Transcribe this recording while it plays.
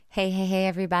Hey,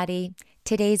 everybody.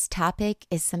 Today's topic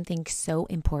is something so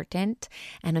important,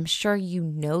 and I'm sure you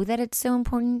know that it's so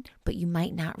important, but you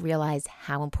might not realize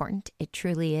how important it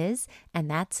truly is, and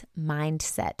that's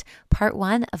mindset. Part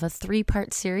 1 of a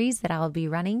 3-part series that I'll be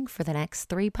running for the next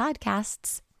 3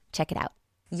 podcasts. Check it out.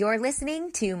 You're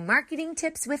listening to Marketing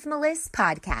Tips with Melissa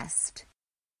podcast.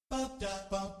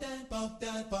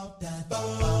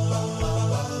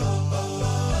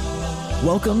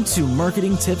 Welcome to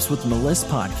Marketing Tips with Melissa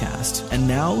podcast. And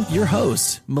now your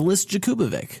host, Melissa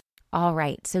Jakubovic. All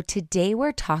right, so today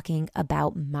we're talking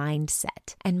about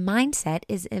mindset. And mindset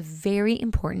is a very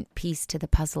important piece to the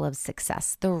puzzle of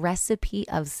success, the recipe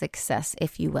of success,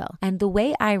 if you will. And the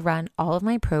way I run all of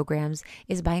my programs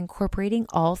is by incorporating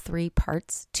all 3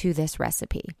 parts to this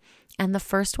recipe. And the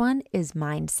first one is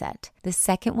mindset. The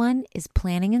second one is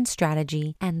planning and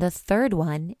strategy. And the third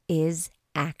one is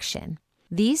action.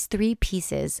 These 3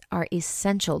 pieces are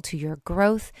essential to your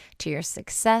growth, to your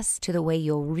success, to the way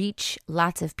you'll reach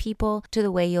lots of people, to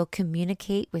the way you'll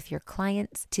communicate with your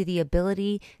clients, to the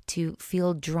ability to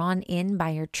feel drawn in by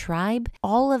your tribe.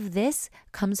 All of this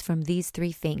comes from these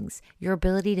 3 things: your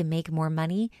ability to make more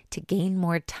money, to gain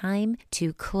more time,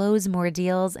 to close more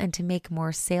deals, and to make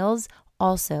more sales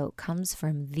also comes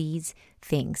from these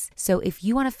things. So if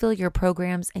you want to fill your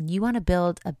programs and you want to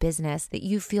build a business that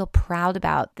you feel proud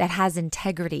about, that has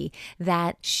integrity,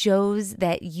 that shows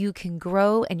that you can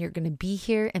grow and you're going to be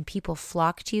here and people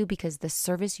flock to you because the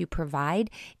service you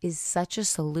provide is such a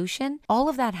solution, all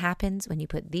of that happens when you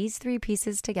put these 3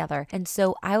 pieces together. And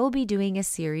so I will be doing a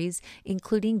series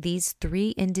including these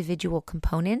 3 individual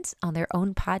components on their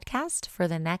own podcast for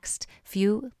the next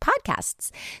few podcasts.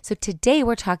 So today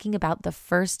we're talking about the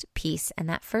first piece, and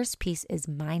that first piece is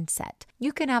mindset.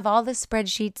 You can have all the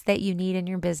spreadsheets that you need in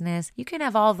your business. You can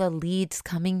have all the leads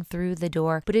coming through the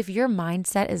door, but if your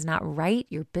mindset is not right,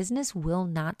 your business will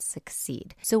not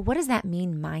succeed. So what does that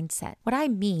mean, mindset? What I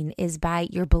mean is by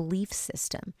your belief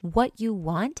system, what you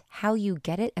want, how you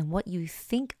get it, and what you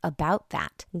think about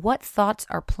that. What thoughts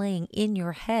are playing in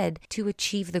your head to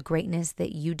achieve the greatness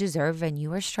that you deserve and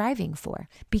you are striving for.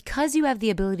 Because you have the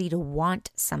ability to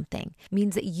want something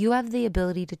means that you have the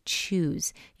ability to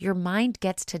choose. Your mind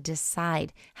gets to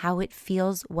decide how it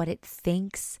feels, what it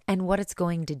thinks, and what it's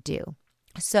going to do.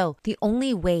 So the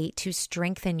only way to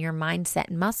strengthen your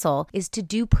mindset muscle is to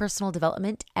do personal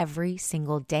development every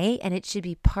single day, and it should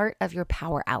be part of your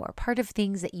power hour, part of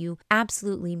things that you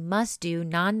absolutely must do,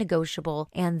 non-negotiable,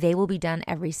 and they will be done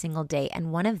every single day.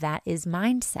 And one of that is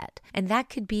mindset. And that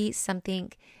could be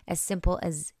something as simple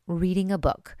as reading a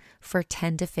book for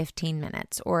 10 to 15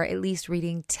 minutes, or at least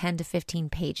reading 10 to 15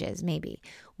 pages, maybe,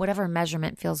 whatever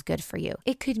measurement feels good for you.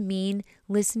 It could mean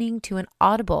listening to an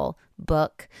Audible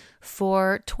book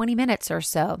for 20 minutes or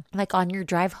so, like on your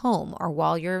drive home, or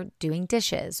while you're doing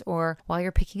dishes, or while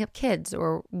you're picking up kids,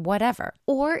 or whatever.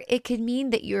 Or it could mean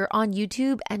that you're on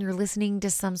YouTube and you're listening to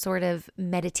some sort of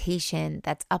meditation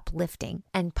that's uplifting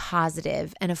and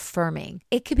positive and affirming.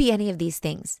 It could be any of these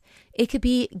things. It could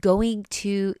be going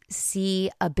to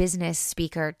see a business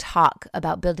speaker talk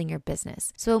about building your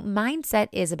business. So mindset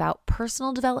is about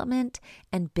personal development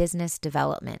and business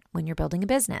development when you're building a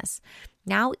business.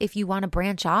 Now, if you want to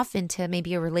branch off into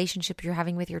maybe a relationship you're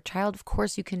having with your child, of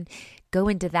course, you can go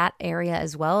into that area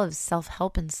as well of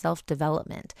self-help and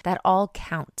self-development. That all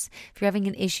counts. If you're having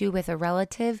an issue with a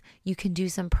relative, you can do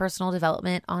some personal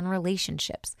development on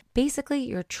relationships. Basically,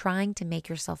 you're trying to make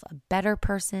yourself a better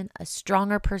person, a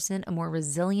stronger person, a more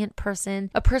resilient person,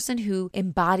 a person who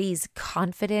embodies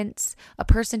confidence, a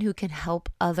person who can help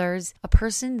others, a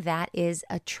person that is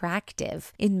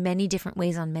attractive in many different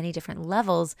ways on many different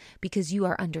levels, because you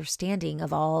are understanding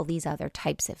of all these other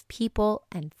types of people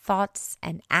and thoughts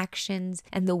and actions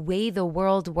and the way the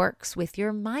world works with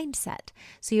your mindset.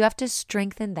 So you have to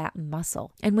strengthen that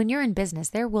muscle. And when you're in business,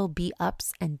 there will be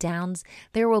ups and downs.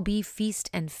 There will be feast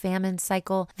and famine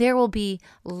cycle. There will be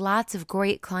lots of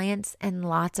great clients and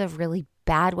lots of really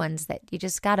bad ones that you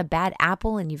just got a bad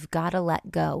apple and you've got to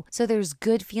let go. So there's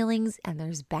good feelings and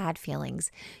there's bad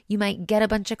feelings. You might get a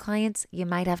bunch of clients. You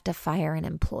might have to fire an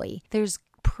employee. There's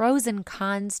pros and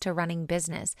cons to running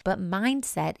business, but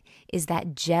mindset is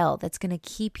that gel that's going to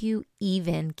keep you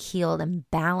even, keeled, and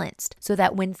balanced so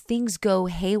that when things go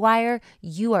haywire,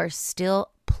 you are still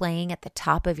playing at the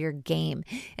top of your game.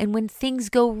 And when things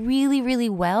go really, really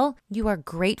well, you are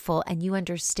grateful and you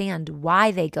understand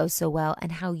why they go so well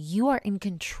and how you are in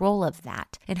control of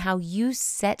that and how you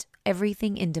set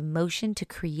everything into motion to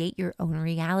create your own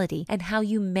reality and how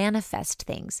you manifest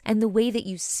things and the way that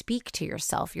you speak to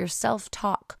yourself, your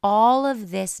self-talk. All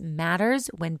of this matters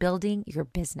when building your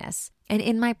business. And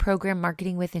in my program,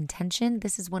 Marketing with Intention,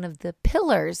 this is one of the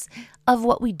pillars of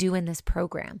what we do in this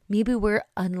program. Maybe we're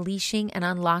unleashing and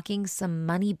unlocking some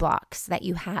money blocks that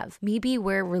you have. Maybe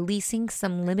we're releasing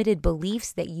some limited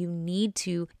beliefs that you need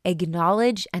to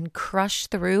acknowledge and crush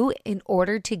through in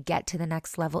order to get to the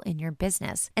next level in your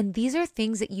business. And these are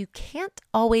things that you can't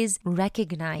always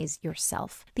recognize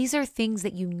yourself. These are things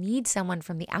that you need someone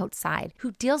from the outside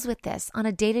who deals with this on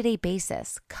a day-to-day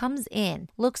basis, comes in,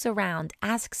 looks around,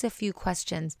 asks a few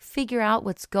questions, figure out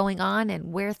what's going on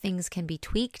and where things can be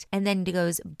tweaked, and then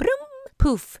goes, boom,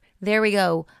 poof, there we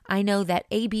go. I know that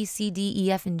A, B, C, D,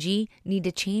 E, F, and G need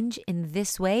to change in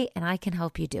this way, and I can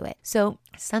help you do it. So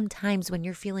sometimes when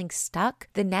you're feeling stuck,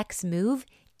 the next move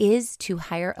is to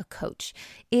hire a coach,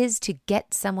 is to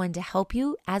get someone to help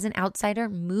you as an outsider,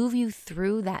 move you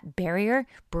through that barrier,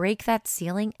 break that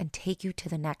ceiling, and take you to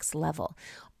the next level.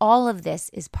 All of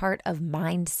this is part of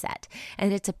mindset,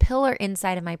 and it's a pillar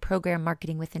inside of my program,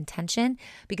 Marketing with Intention,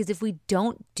 because if we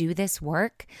don't do this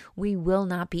work, we will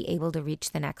not be able to reach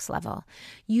the next level.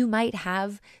 You might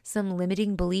have some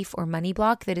limiting belief or money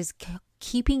block that is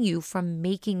keeping you from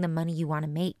making the money you want to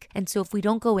make. And so if we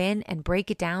don't go in and break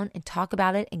it down and talk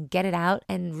about it and get it out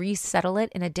and resettle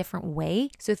it in a different way,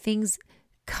 so things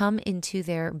come into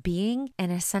their being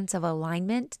and a sense of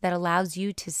alignment that allows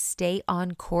you to stay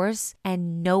on course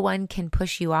and no one can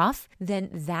push you off, then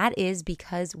that is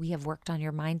because we have worked on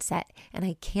your mindset, and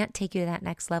I can't take you to that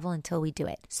next level until we do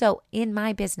it. So in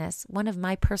my business, one of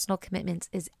my personal commitments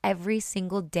is every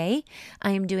single day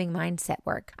I am doing mindset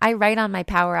work. I write on my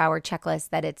Power Hour checklist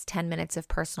that it's 10 minutes of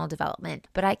personal development,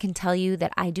 but I can tell you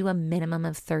that I do a minimum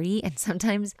of 30, and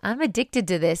sometimes I'm addicted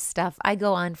to this stuff. I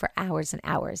go on for hours and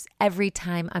hours every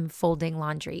time I'm folding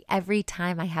laundry, every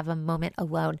time I have a moment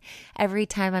alone, every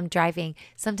time I'm driving.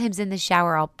 Sometimes in the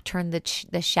shower, I'll turn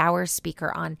the shower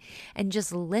speaker on and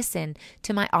just listen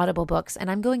to my Audible books. And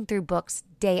I'm going through books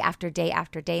day after day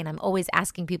after day. And I'm always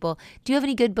asking people, do you have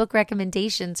any good book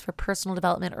recommendations for personal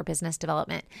development or business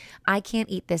development? I can't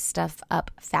eat this stuff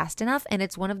up fast enough. And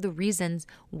it's one of the reasons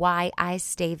why I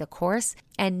stay the course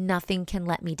and nothing can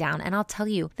let me down. And I'll tell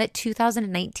you that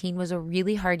 2019 was a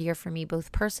really hard year for me,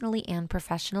 both personally and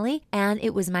professionally. And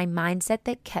it was my mindset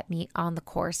that kept me on the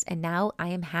course. And now I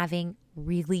am having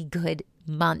really good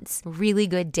months, really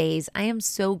good days. I am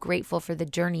so grateful for the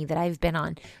journey that I've been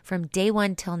on from day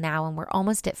one till now, and we're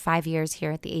almost at 5 years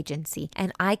here at the agency.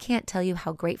 And I can't tell you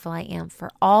how grateful I am for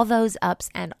all those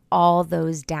ups and all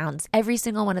those downs. Every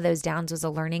single one of those downs was a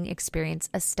learning experience,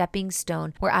 a stepping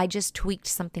stone where I just tweaked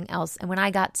something else. And when I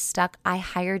got stuck, I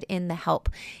hired in the help.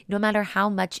 No matter how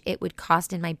much it would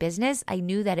cost in my business, I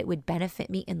knew that it would benefit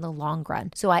me in the long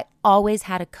run. So I always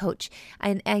had a coach,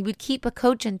 and I would keep a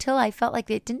coach until I felt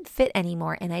like it didn't fit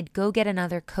anymore. And I'd go get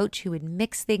another coach who would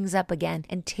mix things up again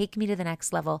and take me to the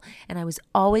next level. And I was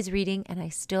always reading, and I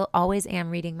still always am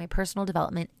reading my personal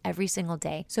development every single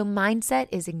day. So mindset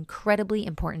is incredibly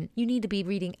important. You need to be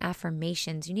reading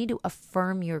affirmations. You need to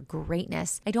affirm your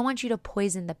greatness. I don't want you to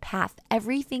poison the path.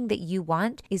 Everything that you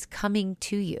want is coming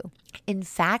to you. In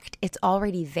fact, it's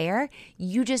already there.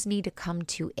 You just need to come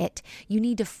to it. You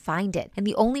need to find it. And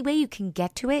the only way you can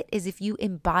get to it is if you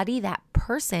embody that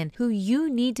person who you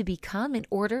need to become in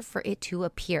order for it to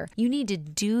appear. You need to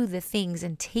do the things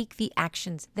and take the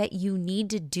actions that you need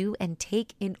to do and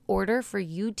take in order for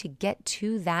you to get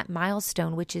to that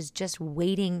milestone, which is just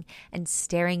waiting and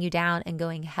staring you down and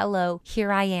going, hello,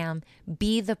 here I am.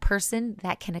 Be the person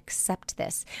that can accept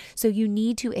this. So you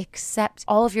need to accept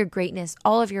all of your greatness,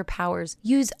 all of your powers,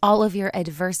 use all of your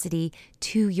adversity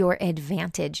to your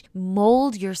advantage.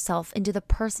 Mold yourself into the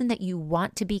person that you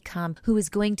want to become, who is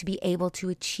going to be able to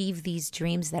achieve these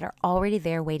dreams that are already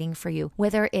there waiting for you.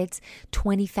 Whether it's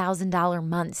 $20,000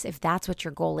 months, if that's what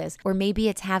your goal is, or maybe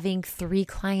it's having 3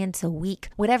 clients a week.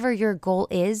 Whatever your goal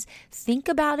is, think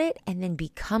about it and then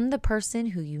become the person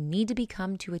who you need to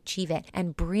become to achieve it,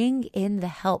 and bring in the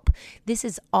help. This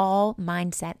is all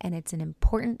mindset, and it's an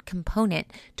important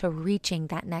component to reaching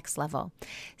that next level.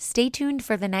 Stay tuned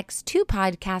for the next 2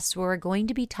 podcasts where we're going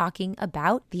to be talking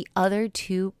about the other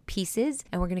 2 pieces,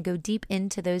 and we're going to go deep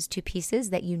into those 2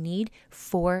 pieces that you need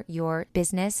for your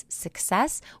business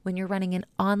success when you're running an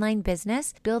online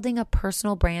business, building a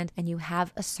personal brand, and you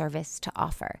have a service to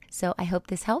offer. So I hope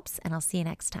this helps, and I'll see you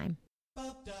next time.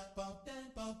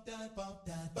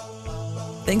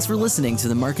 Thanks for listening to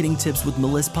the Marketing Tips with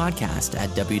Meliss podcast at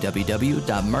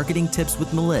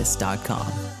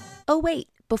www.marketingtipswithmeliss.com. Oh, wait.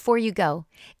 Before you go,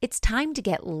 it's time to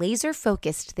get laser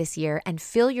focused this year and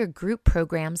fill your group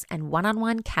programs and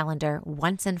one-on-one calendar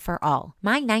once and for all.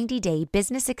 My 90-day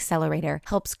business accelerator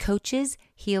helps coaches,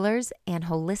 healers, and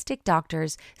holistic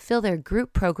doctors fill their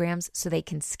group programs so they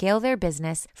can scale their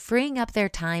business, freeing up their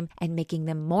time and making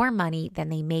them more money than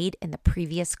they made in the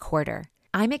previous quarter.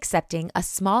 I'm accepting a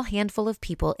small handful of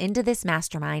people into this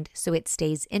mastermind so it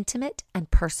stays intimate and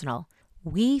personal.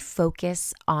 We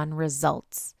focus on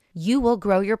results. You will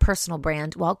grow your personal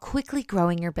brand while quickly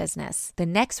growing your business. The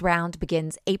next round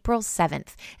begins April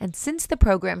 7th, and since the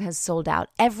program has sold out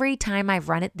every time I've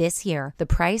run it this year, the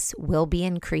price will be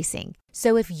increasing.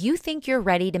 So if you think you're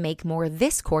ready to make more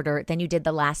this quarter than you did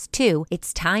the last two,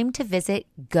 it's time to visit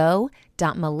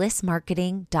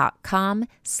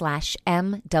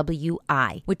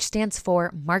go.melissmarketing.com/MWI, which stands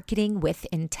for Marketing with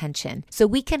Intention. So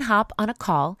we can hop on a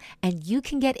call and you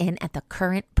can get in at the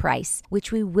current price,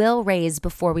 which we will raise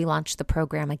before we launch the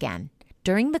program again.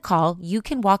 During the call, you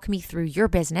can walk me through your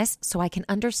business so I can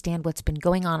understand what's been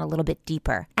going on a little bit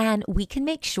deeper, and we can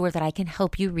make sure that I can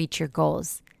help you reach your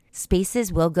goals.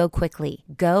 Spaces will go quickly.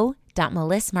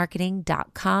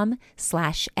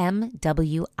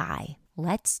 Go.melissmarketing.com/MWI.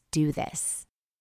 Let's do this.